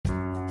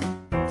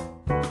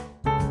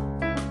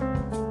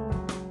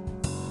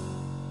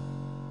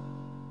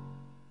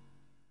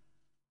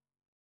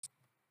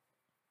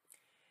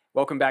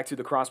Welcome back to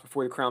the Cross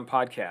Before the Crown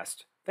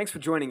podcast. Thanks for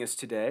joining us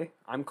today.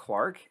 I'm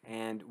Clark,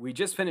 and we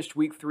just finished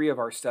week 3 of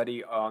our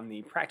study on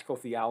the practical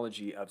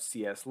theology of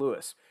C.S.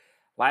 Lewis.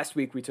 Last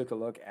week we took a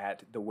look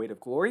at The Weight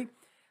of Glory,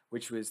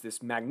 which was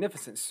this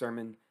magnificent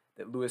sermon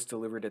that Lewis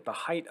delivered at the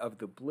height of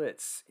the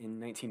Blitz in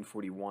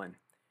 1941.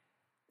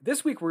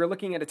 This week we're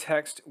looking at a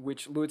text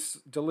which Lewis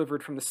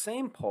delivered from the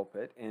same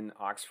pulpit in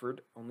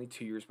Oxford only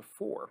 2 years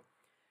before.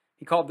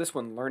 He called this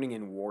one Learning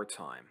in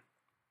Wartime.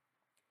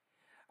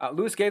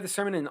 Lewis gave the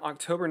sermon in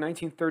October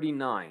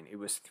 1939. It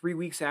was 3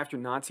 weeks after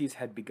Nazis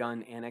had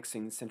begun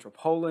annexing central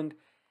Poland,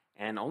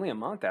 and only a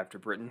month after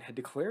Britain had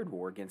declared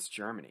war against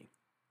Germany.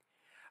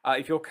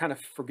 If you'll kind of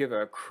forgive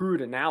a crude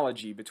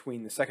analogy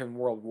between the Second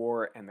World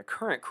War and the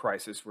current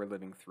crisis we're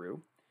living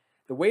through,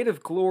 the weight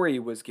of glory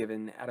was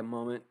given at a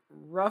moment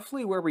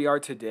roughly where we are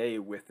today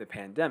with the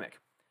pandemic.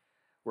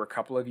 We're a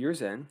couple of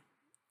years in.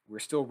 We're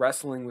still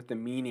wrestling with the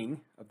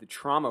meaning of the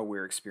trauma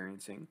we're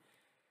experiencing,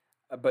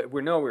 but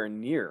we're nowhere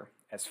near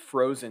as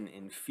frozen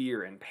in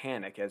fear and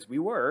panic as we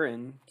were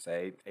in,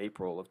 say,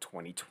 April of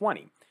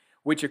 2020,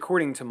 which,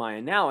 according to my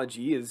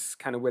analogy, is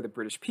kind of where the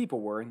British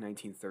people were in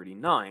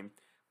 1939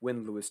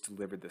 when Lewis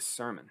delivered this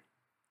sermon.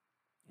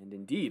 And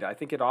indeed, I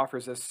think it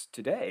offers us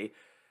today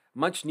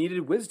much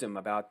needed wisdom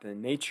about the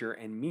nature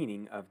and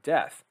meaning of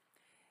death.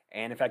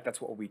 And in fact,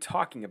 that's what we'll be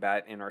talking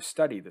about in our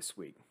study this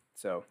week.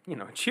 So,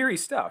 cheery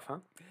stuff, huh?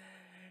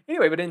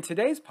 Anyway, but in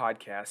today's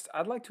podcast,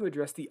 I'd like to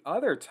address the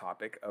other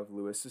topic of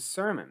Lewis's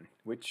sermon,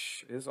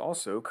 which is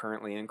also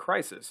currently in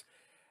crisis,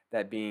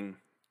 that being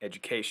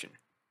education.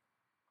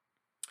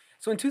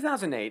 So in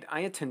 2008, I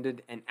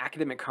attended an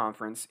academic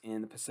conference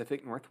in the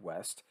Pacific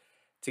Northwest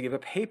to give a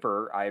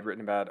paper I had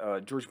written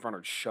about George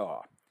Bernard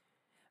Shaw.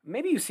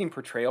 Maybe you've seen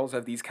portrayals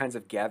of these kinds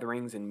of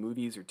gatherings in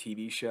movies or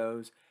TV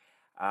shows.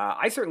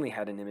 I certainly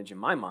had an image in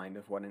my mind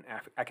of what an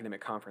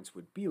academic conference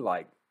would be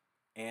like.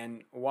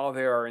 And while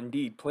there are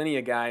indeed plenty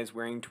of guys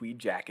wearing tweed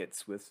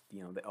jackets with,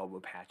 the elbow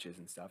patches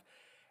and stuff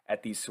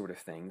at these sort of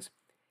things,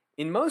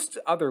 in most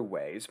other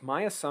ways,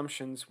 my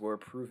assumptions were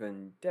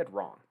proven dead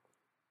wrong.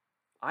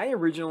 I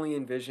originally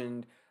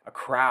envisioned a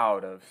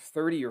crowd of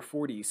 30 or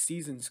 40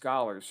 seasoned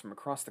scholars from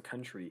across the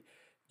country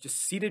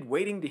just seated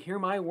waiting to hear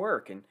my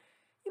work. And,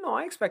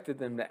 I expected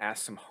them to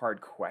ask some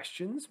hard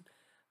questions.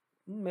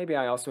 Maybe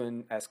I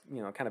also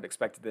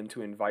expected them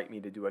to invite me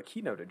to do a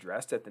keynote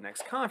address at the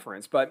next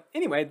conference. But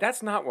anyway,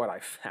 that's not what I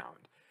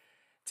found.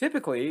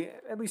 Typically,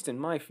 at least in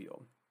my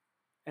field,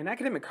 an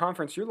academic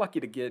conference, you're lucky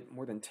to get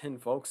more than 10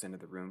 folks into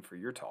the room for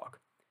your talk.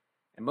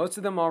 And most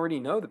of them already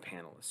know the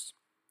panelists,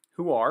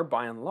 who are,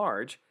 by and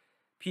large,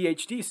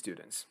 PhD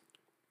students,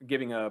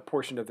 giving a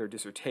portion of their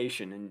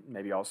dissertation and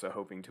maybe also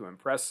hoping to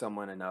impress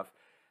someone enough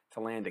to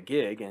land a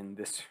gig in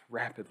this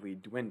rapidly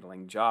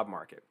dwindling job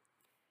market.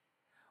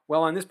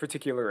 Well, on this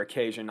particular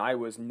occasion, I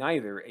was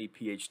neither a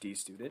PhD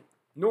student,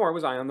 nor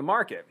was I on the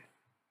market.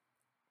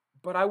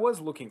 But I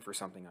was looking for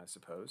something, I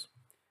suppose.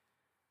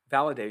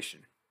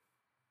 Validation.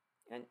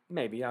 And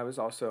maybe I was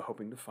also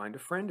hoping to find a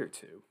friend or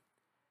two.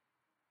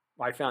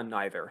 I found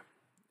neither.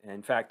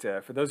 In fact,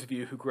 for those of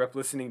you who grew up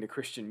listening to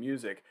Christian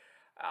music,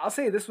 I'll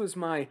say this was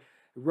my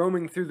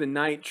roaming through the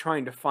night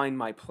trying to find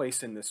my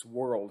place in this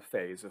world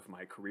phase of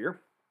my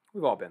career.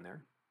 We've all been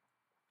there.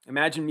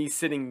 Imagine me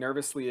sitting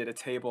nervously at a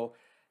table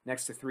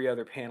next to 3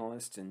 other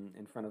panelists and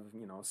in front of,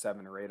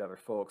 7 or 8 other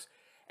folks.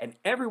 And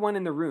everyone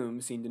in the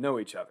room seemed to know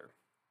each other.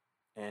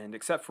 And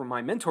except for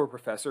my mentor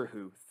professor,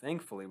 who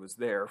thankfully was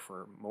there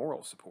for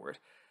moral support,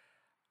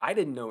 I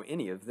didn't know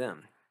any of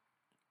them.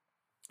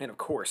 And of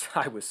course,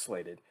 I was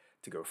slated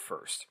to go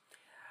first.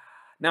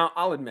 Now,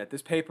 I'll admit,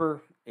 this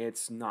paper,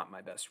 it's not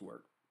my best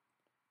work.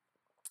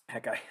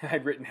 Heck, I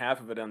had written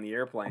half of it on the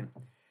airplane,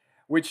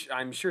 which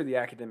I'm sure the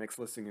academics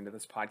listening to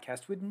this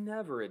podcast would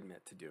never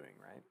admit to doing,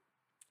 right?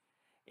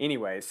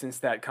 Anyway, since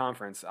that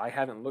conference, I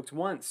haven't looked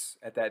once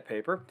at that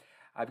paper.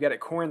 I've got it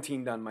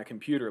quarantined on my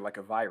computer like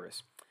a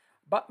virus.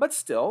 But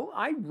still,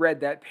 I read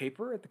that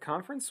paper at the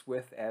conference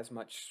with as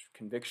much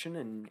conviction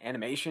and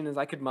animation as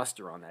I could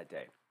muster on that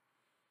day.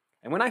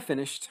 And when I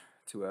finished,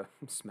 to a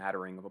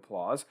smattering of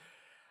applause,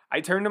 I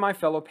turned to my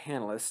fellow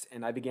panelists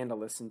and I began to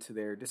listen to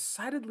their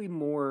decidedly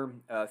more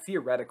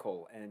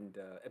theoretical and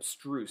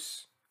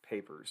abstruse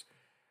papers.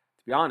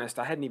 To be honest,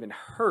 I hadn't even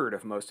heard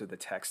of most of the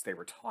texts they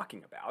were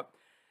talking about.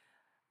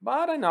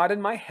 But I nodded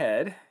my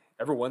head.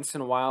 Every once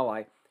in a while,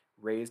 I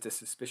raised a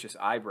suspicious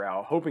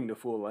eyebrow, hoping to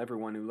fool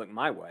everyone who looked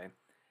my way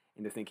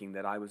into thinking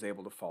that I was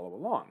able to follow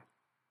along.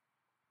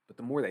 But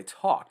the more they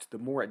talked, the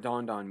more it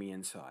dawned on me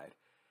inside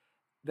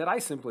that I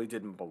simply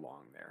didn't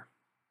belong there.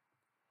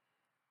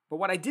 But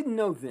what I didn't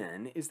know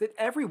then is that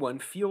everyone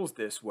feels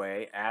this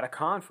way at a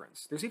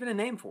conference. There's even a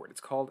name for it. It's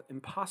called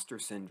imposter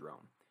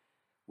syndrome,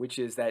 which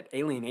is that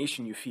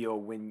alienation you feel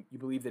when you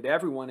believe that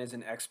everyone is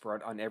an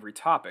expert on every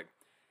topic,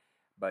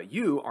 but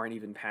you aren't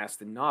even past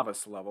the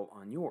novice level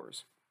on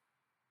yours.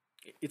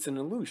 It's an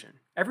illusion.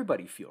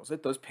 Everybody feels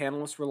it. Those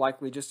panelists were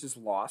likely just as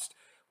lost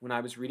when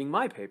I was reading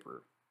my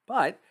paper.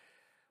 But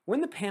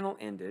when the panel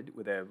ended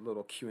with a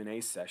little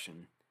Q&A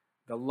session,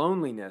 The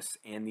loneliness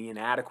and the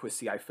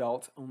inadequacy I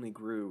felt only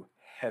grew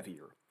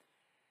heavier.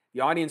 The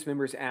audience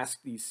members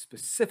asked these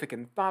specific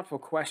and thoughtful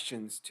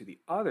questions to the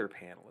other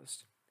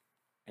panelists,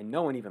 and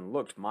no one even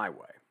looked my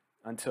way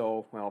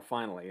until, well,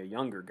 finally, a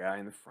younger guy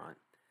in the front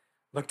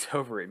looked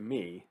over at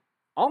me,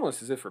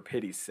 almost as if for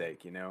pity's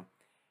sake,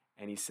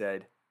 and he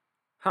said,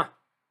 "Huh,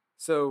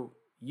 so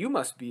you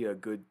must be a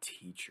good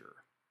teacher."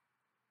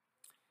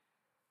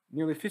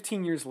 Nearly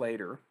 15 years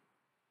later,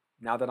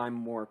 now that I'm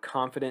more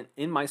confident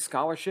in my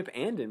scholarship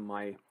and in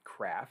my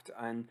craft,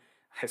 and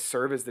I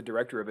serve as the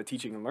director of a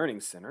teaching and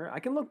learning center, I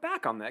can look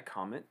back on that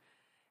comment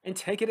and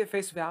take it at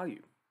face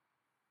value.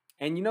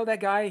 And that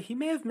guy, he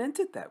may have meant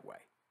it that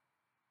way,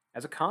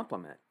 as a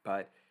compliment,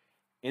 but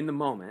in the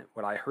moment,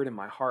 what I heard in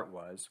my heart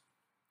was,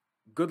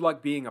 good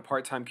luck being a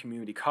part-time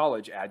community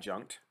college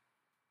adjunct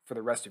for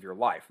the rest of your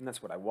life. And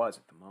that's what I was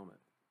at the moment.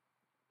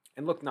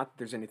 And look, not that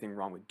there's anything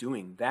wrong with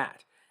doing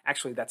that.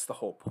 Actually, that's the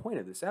whole point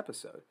of this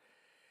episode.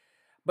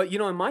 But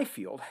in my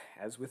field,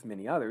 as with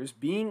many others,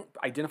 being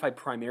identified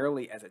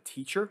primarily as a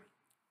teacher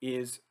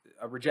is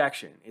a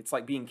rejection. It's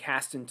like being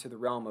cast into the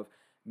realm of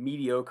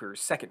mediocre,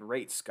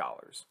 second-rate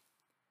scholars.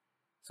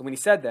 So when he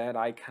said that,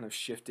 I kind of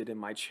shifted in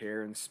my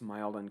chair and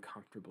smiled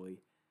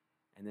uncomfortably.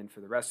 And then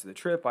for the rest of the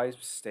trip, I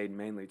stayed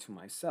mainly to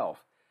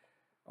myself,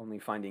 only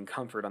finding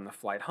comfort on the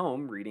flight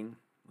home reading,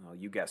 well,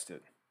 you guessed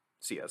it,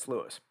 C.S.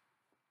 Lewis.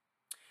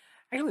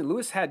 Actually,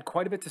 Lewis had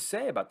quite a bit to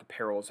say about the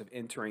perils of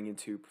entering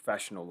into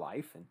professional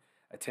life and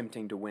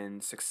attempting to win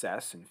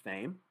success and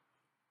fame.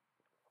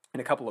 In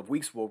a couple of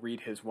weeks, we'll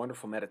read his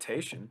wonderful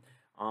meditation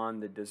on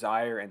the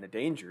desire and the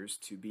dangers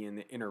to be in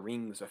the inner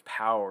rings of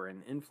power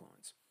and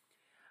influence.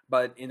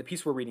 But in the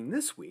piece we're reading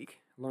this week,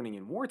 Learning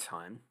in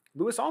Wartime,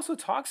 Lewis also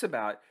talks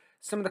about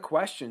some of the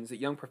questions that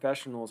young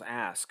professionals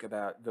ask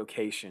about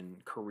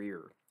vocation,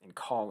 career, and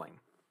calling.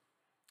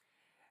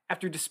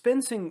 After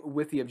dispensing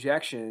with the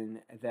objection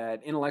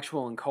that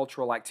intellectual and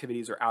cultural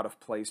activities are out of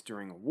place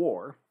during a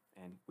war,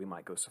 and we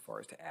might go so far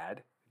as to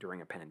add, during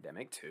a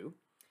pandemic too,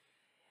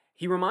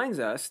 he reminds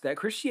us that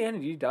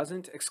Christianity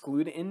doesn't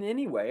exclude in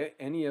any way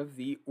any of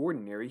the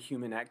ordinary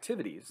human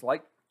activities,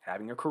 like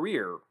having a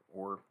career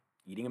or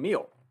eating a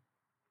meal,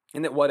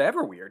 and that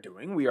whatever we are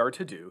doing, we are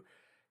to do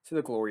to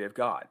the glory of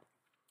God.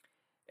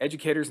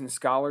 Educators and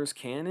scholars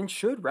can and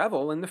should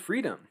revel in the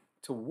freedom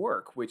to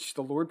work which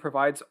the Lord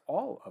provides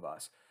all of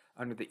us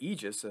under the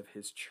aegis of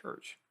his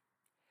church.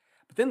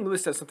 But then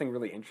Lewis does something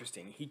really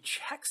interesting. He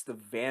checks the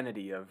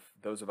vanity of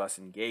those of us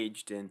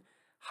engaged in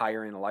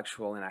higher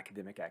intellectual and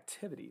academic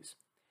activities.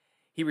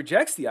 He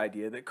rejects the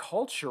idea that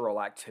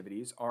cultural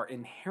activities are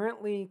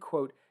inherently,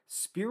 quote,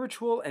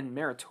 spiritual and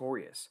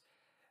meritorious,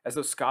 as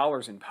though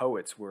scholars and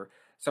poets were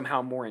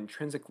somehow more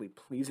intrinsically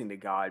pleasing to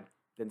God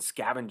than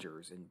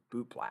scavengers and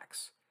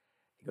bootblacks.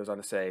 He goes on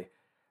to say,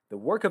 the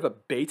work of a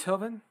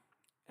Beethoven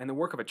and the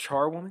work of a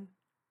charwoman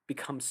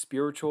becomes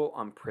spiritual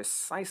on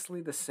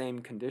precisely the same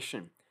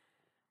condition,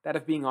 that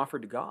of being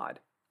offered to God,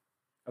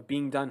 of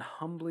being done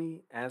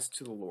humbly as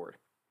to the Lord.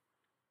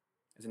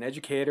 As an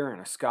educator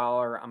and a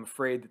scholar, I'm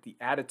afraid that the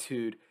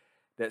attitude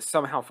that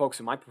somehow folks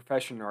in my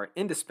profession are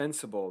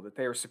indispensable, that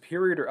they are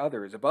superior to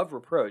others, above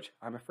reproach,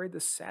 I'm afraid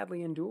this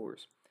sadly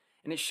endures.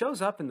 And it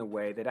shows up in the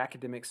way that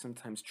academics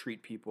sometimes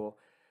treat people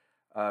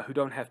who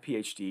don't have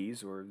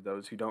PhDs or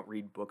those who don't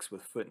read books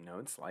with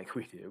footnotes like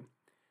we do.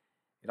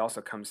 It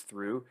also comes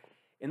through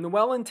in the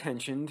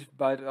well-intentioned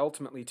but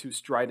ultimately too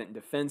strident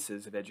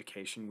defenses of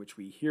education which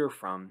we hear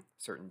from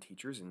certain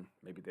teachers and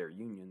maybe their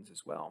unions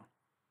as well.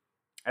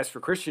 As for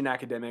Christian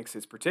academics,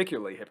 it's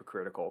particularly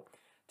hypocritical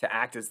to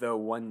act as though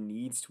one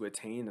needs to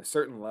attain a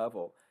certain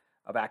level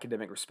of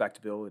academic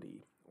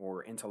respectability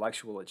or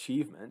intellectual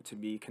achievement to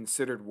be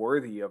considered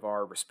worthy of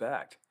our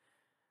respect,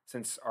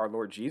 since our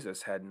Lord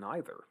Jesus had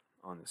neither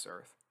on this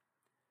earth.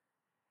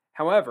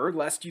 However,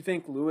 lest you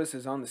think Lewis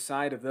is on the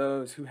side of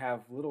those who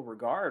have little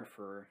regard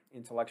for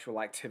intellectual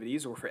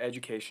activities or for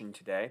education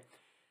today,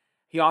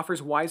 he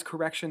offers wise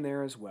correction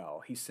there as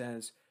well. He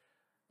says,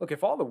 look,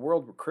 if all the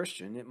world were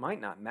Christian, it might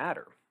not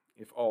matter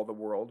if all the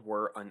world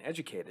were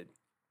uneducated.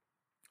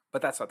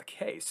 But that's not the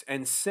case.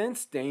 And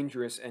since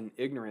dangerous and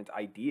ignorant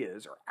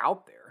ideas are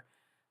out there,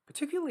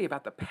 particularly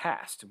about the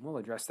past, and we'll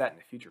address that in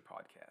a future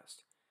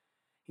podcast,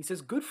 he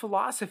says good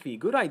philosophy,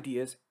 good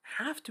ideas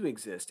have to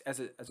exist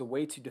as a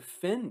way to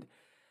defend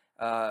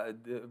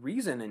the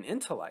reason and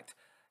intellect.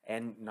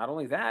 And not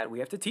only that, we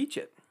have to teach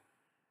it.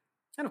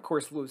 And of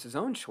course, Lewis's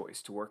own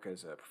choice to work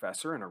as a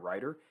professor and a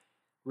writer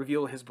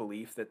reveal his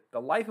belief that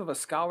the life of a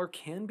scholar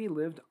can be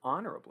lived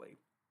honorably.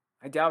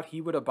 I doubt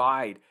he would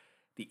abide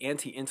the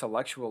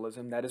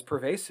anti-intellectualism that is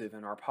pervasive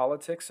in our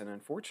politics and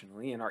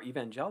unfortunately in our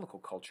evangelical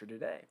culture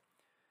today,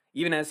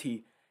 even as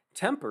he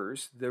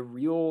tempers the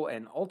real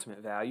and ultimate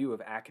value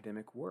of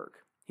academic work.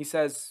 He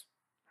says,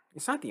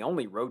 it's not the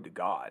only road to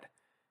God,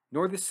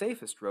 nor the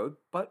safest road,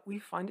 but we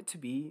find it to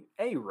be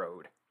a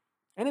road.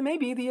 And it may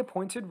be the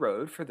appointed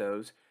road for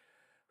those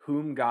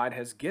whom God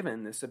has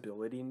given this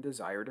ability and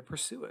desire to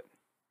pursue it.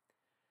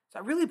 So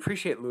I really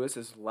appreciate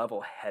Lewis's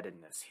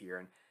level-headedness here,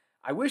 and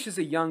I wish as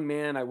a young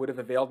man I would have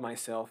availed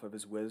myself of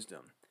his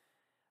wisdom.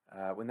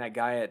 When that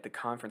guy at the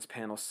conference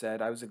panel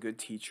said I was a good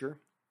teacher,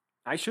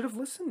 I should have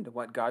listened to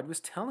what God was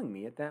telling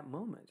me at that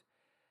moment.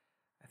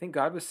 I think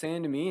God was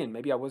saying to me, and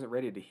maybe I wasn't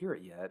ready to hear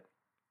it yet,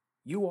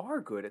 you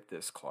are good at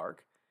this,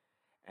 Clark.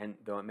 And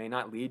though it may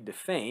not lead to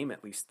fame,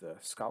 at least the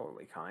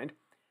scholarly kind,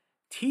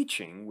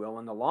 teaching will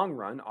in the long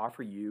run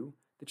offer you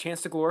the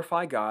chance to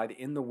glorify God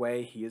in the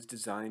way He has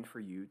designed for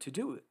you to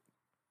do it.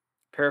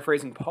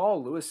 Paraphrasing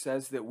Paul, Lewis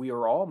says that we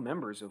are all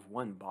members of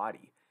one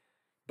body,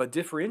 but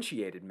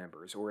differentiated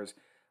members, or as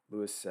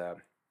Lewis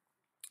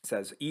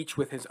says, each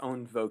with his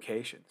own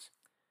vocations.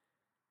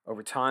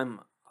 Over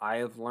time, I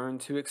have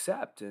learned to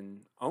accept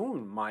and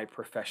own my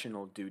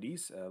professional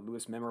duties.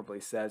 Lewis memorably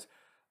says,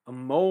 a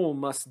mole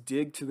must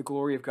dig to the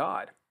glory of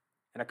God,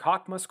 and a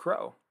cock must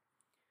crow.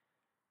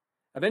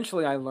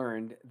 Eventually, I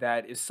learned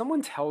that if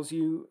someone tells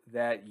you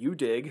that you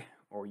dig,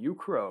 or you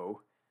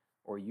crow,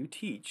 or you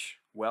teach,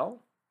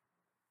 well,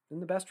 then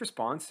the best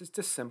response is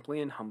to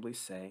simply and humbly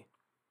say,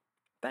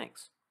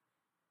 thanks.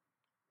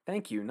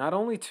 Thank you not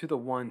only to the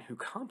one who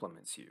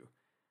compliments you,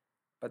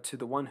 but to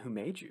the one who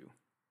made you.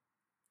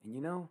 And you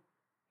know,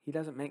 he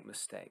doesn't make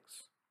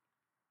mistakes.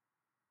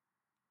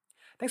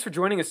 Thanks for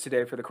joining us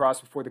today for the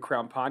Cross Before the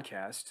Crown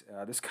podcast.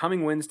 This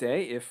coming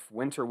Wednesday, if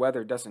winter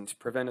weather doesn't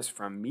prevent us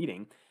from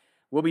meeting,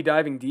 we'll be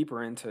diving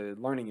deeper into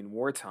learning in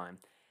wartime.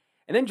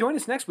 And then join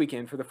us next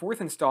weekend for the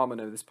fourth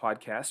installment of this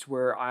podcast,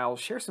 where I'll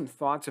share some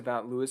thoughts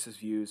about Lewis's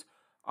views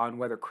on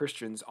whether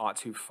Christians ought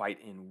to fight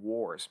in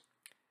wars.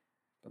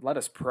 But let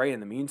us pray in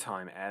the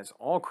meantime, as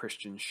all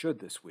Christians should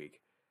this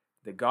week,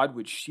 that God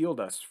would shield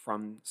us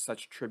from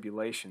such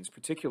tribulations,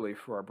 particularly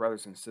for our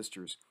brothers and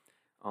sisters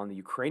on the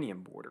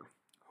Ukrainian border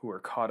who are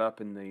caught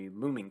up in the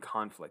looming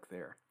conflict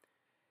there.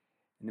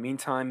 In the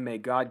meantime, may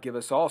God give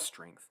us all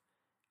strength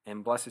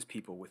and bless His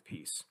people with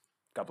peace.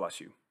 God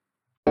bless you.